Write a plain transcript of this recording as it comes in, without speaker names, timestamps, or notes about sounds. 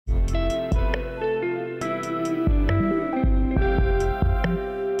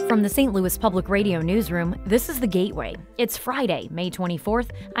From the St. Louis Public Radio newsroom, this is The Gateway. It's Friday, May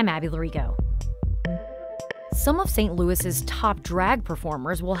 24th. I'm Abby Larico. Some of St. Louis's top drag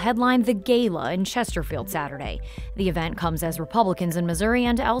performers will headline the Gala in Chesterfield Saturday. The event comes as Republicans in Missouri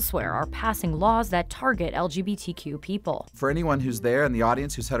and elsewhere are passing laws that target LGBTQ people. For anyone who's there in the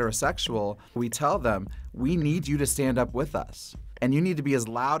audience who's heterosexual, we tell them, we need you to stand up with us, and you need to be as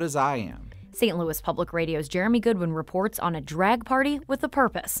loud as I am. St. Louis Public Radio's Jeremy Goodwin reports on a drag party with a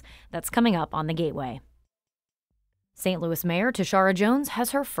purpose. That's coming up on The Gateway. St. Louis Mayor Tashara Jones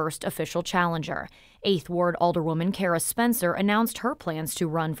has her first official challenger. 8th Ward Alderwoman Kara Spencer announced her plans to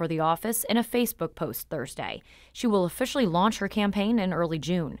run for the office in a Facebook post Thursday. She will officially launch her campaign in early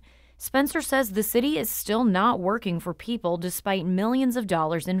June. Spencer says the city is still not working for people despite millions of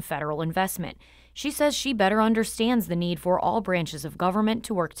dollars in federal investment. She says she better understands the need for all branches of government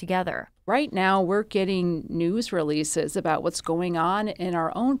to work together. Right now, we're getting news releases about what's going on in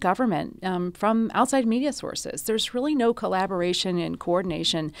our own government from outside media sources. There's really no collaboration and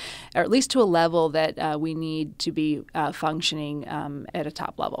coordination, or at least to a level that we need to be functioning at a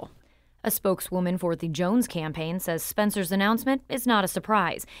top level. A spokeswoman for the Jones campaign says Spencer's announcement is not a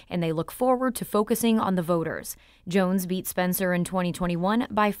surprise, and they look forward to focusing on the voters. Jones beat Spencer in 2021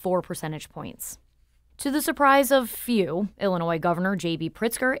 by 4 percentage points. To the surprise of few, Illinois Governor J.B.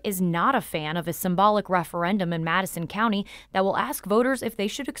 Pritzker is not a fan of a symbolic referendum in Madison County that will ask voters if they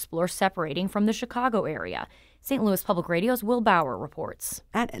should explore separating from the Chicago area. St. Louis Public Radio's Will Bauer reports.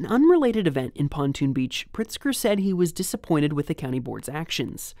 At an unrelated event in Pontoon Beach, Pritzker said he was disappointed with the county board's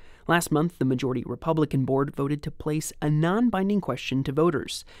actions. Last month, the majority Republican board voted to place a non-binding question to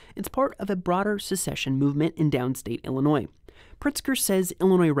voters. It's part of a broader secession movement in downstate Illinois. Pritzker says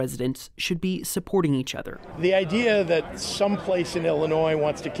Illinois residents should be supporting each other. The idea that some place in Illinois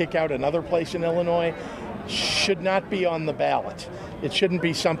wants to kick out another place in Illinois should not be on the ballot. It shouldn't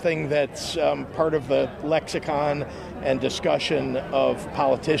be something that's part of the lexicon and discussion of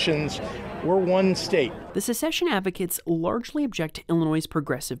politicians. We're one state. The secession advocates largely object to Illinois'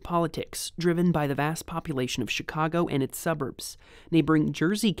 progressive politics, driven by the vast population of Chicago and its suburbs. Neighboring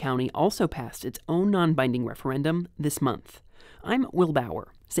Jersey County also passed its own non-binding referendum this month. I'm Will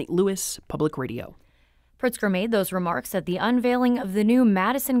Bauer, St. Louis Public Radio. Pritzker made those remarks at the unveiling of the new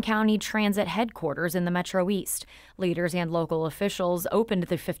Madison County Transit headquarters in the Metro East. Leaders and local officials opened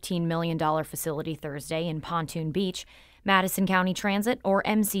the $15 million facility Thursday in Pontoon Beach. Madison County Transit, or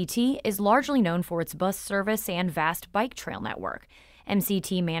MCT, is largely known for its bus service and vast bike trail network.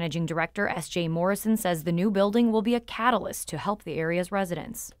 MCT Managing Director S.J. Morrison says the new building will be a catalyst to help the area's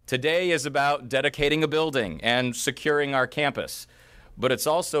residents. Today is about dedicating a building and securing our campus, but it's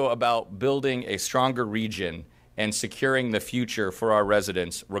also about building a stronger region and securing the future for our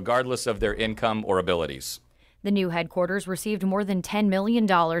residents, regardless of their income or abilities. The new headquarters received more than $10 million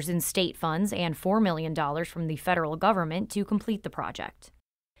in state funds and $4 million from the federal government to complete the project.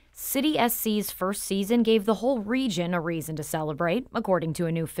 City SC's first season gave the whole region a reason to celebrate, according to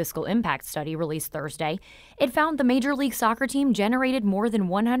a new fiscal impact study released Thursday. It found the Major League Soccer team generated more than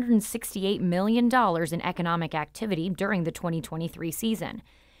 $168 million in economic activity during the 2023 season.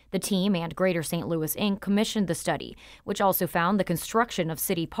 The team and Greater St. Louis Inc. commissioned the study, which also found the construction of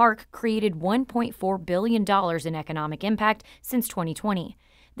City Park created $1.4 billion in economic impact since 2020.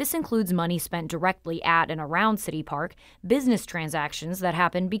 This includes money spent directly at and around City Park, business transactions that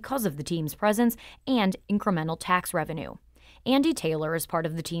happened because of the team's presence, and incremental tax revenue. Andy Taylor is part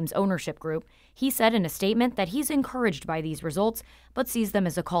of the team's ownership group. He said in a statement that he's encouraged by these results, but sees them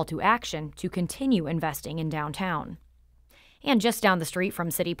as a call to action to continue investing in downtown. And just down the street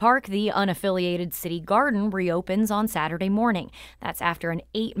from City Park, the unaffiliated City Garden reopens on Saturday morning. That's after an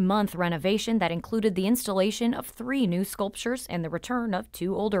 8-month renovation that included the installation of 3 new sculptures and the return of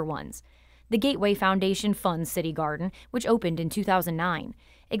 2 older ones. The Gateway Foundation funds City Garden, which opened in 2009.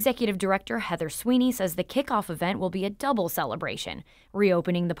 Executive Director Heather Sweeney says the kickoff event will be a double celebration,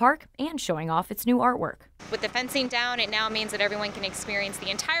 reopening the park and showing off its new artwork. With the fencing down, it now means that everyone can experience the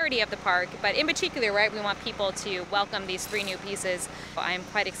entirety of the park, but in particular, right, we want people to welcome these 3 new pieces. I'm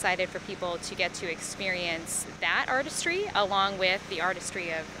quite excited for people to get to experience that artistry along with the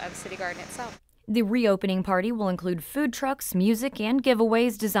artistry of City Garden itself. The reopening party will include food trucks, music, and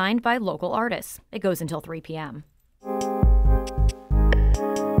giveaways designed by local artists. It goes until 3 p.m.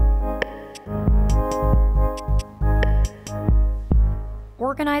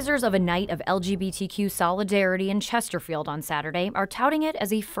 Organizers of a night of LGBTQ solidarity in Chesterfield on Saturday are touting it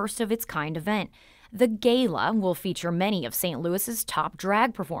as a first-of-its-kind event. The Gala will feature many of St. Louis's top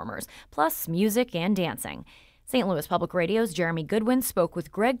drag performers, plus music and dancing. St. Louis Public Radio's Jeremy Goodwin spoke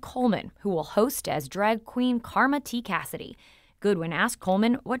with Greg Coleman, who will host as drag queen Karma T. Cassidy. Goodwin asked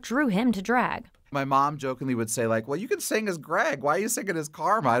Coleman what drew him to drag. My mom jokingly would say, like, well, you can sing as Greg. Why are you singing as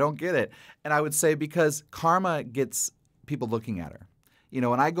Karma? I don't get it. And I would say, because Karma gets people looking at her. You know,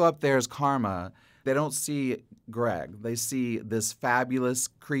 when I go up there as Karma, they don't see Greg. They see this fabulous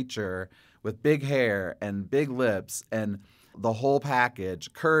creature with big hair and big lips and the whole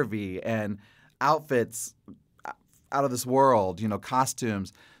package, curvy, and outfits out of this world, you know,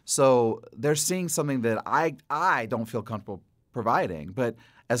 costumes. So they're seeing something that I don't feel comfortable providing. But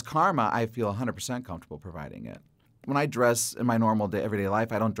as Karma, I feel 100% comfortable providing it. When I dress in my normal everyday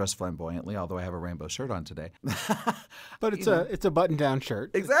life, I don't dress flamboyantly, although I have a rainbow shirt on today. But it's a button-down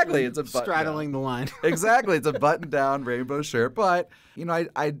shirt. Exactly, it's a button straddling the line. Exactly, it's a button-down rainbow shirt. But you know,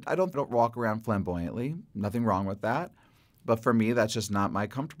 I don't walk around flamboyantly. Nothing wrong with that. But for me, that's just not my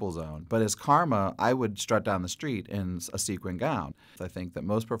comfortable zone. But as Karma, I would strut down the street in a sequin gown. I think that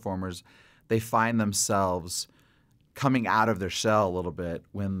most performers, they find themselves coming out of their shell a little bit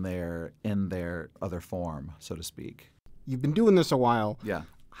when they're in their other form, so to speak. You've been doing this a while. Yeah.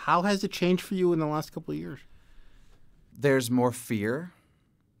 How has it changed for you in the last couple of years? There's more fear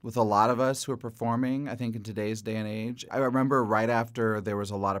with a lot of us who are performing, I think, in today's day and age. I remember right after there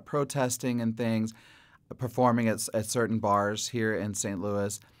was a lot of protesting and things, performing at certain bars here in St.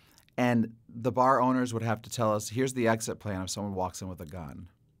 Louis, and the bar owners would have to tell us, here's the exit plan if someone walks in with a gun.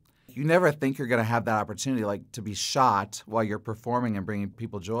 You never think you're going to have that opportunity, like to be shot while you're performing and bringing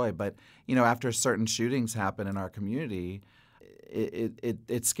people joy. But, you know, after certain shootings happen in our community,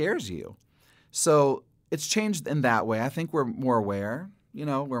 it scares you. So it's changed in that way. I think we're more aware. You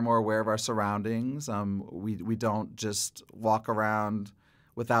know, we're more aware of our surroundings. We don't just walk around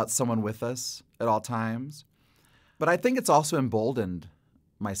without someone with us at all times. But I think it's also emboldened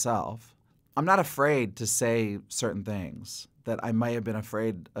myself. I'm not afraid to say certain things that I might have been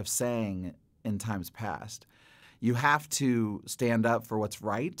afraid of saying in times past. You have to stand up for what's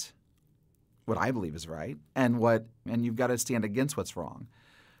right, what I believe is right, and you've got to stand against what's wrong.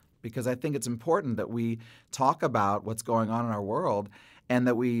 Because I think it's important that we talk about what's going on in our world, and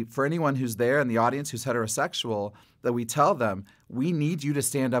that we, for anyone who's there in the audience who's heterosexual, that we tell them, we need you to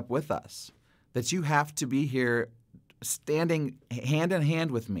stand up with us, that you have to be here standing hand in hand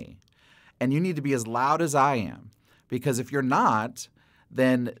with me, and you need to be as loud as I am. Because if you're not,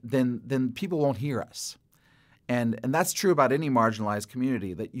 then people won't hear us. And that's true about any marginalized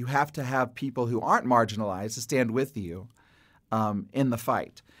community, that you have to have people who aren't marginalized to stand with you in the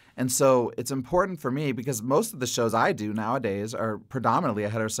fight. And so it's important for me because most of the shows I do nowadays are predominantly a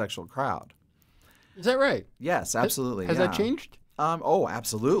heterosexual crowd. Is that right? Yes, absolutely. Has that changed? Oh,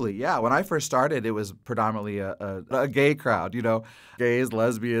 absolutely. Yeah. When I first started, it was predominantly a gay crowd, you know, gays,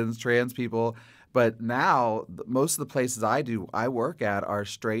 lesbians, trans people. But now, most of the places I work at are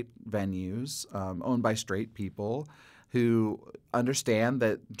straight venues owned by straight people who understand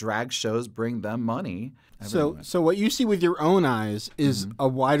that drag shows bring them money. So what you see with your own eyes is a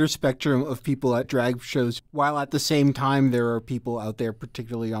wider spectrum of people at drag shows, while at the same time there are people out there,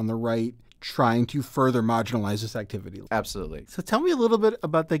 particularly on the right, trying to further marginalize this activity. Absolutely. So tell me a little bit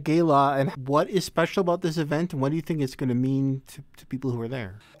about the gala and what is special about this event and what do you think it's going to mean to people who are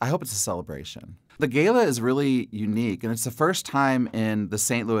there? I hope it's a celebration. The gala is really unique, and it's the first time in the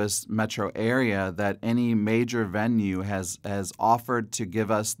St. Louis metro area that any major venue has offered to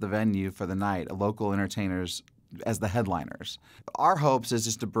give us the venue for the night, local entertainers as the headliners. Our hopes is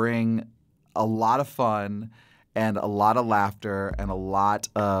just to bring a lot of fun and a lot of laughter and a lot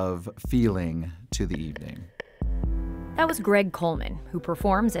of feeling to the evening. That was Greg Coleman, who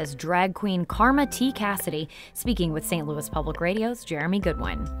performs as drag queen Karma T. Cassidy, speaking with St. Louis Public Radio's Jeremy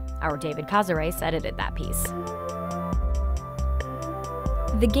Goodwin. Our David Cazares edited that piece.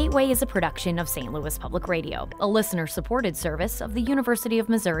 The Gateway is a production of St. Louis Public Radio, a listener-supported service of the University of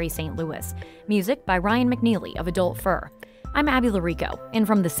Missouri St. Louis. Music by Ryan McNeely of Adult Fur. I'm Abby Larico, and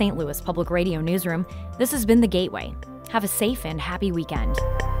from the St. Louis Public Radio newsroom, this has been The Gateway. Have a safe and happy weekend.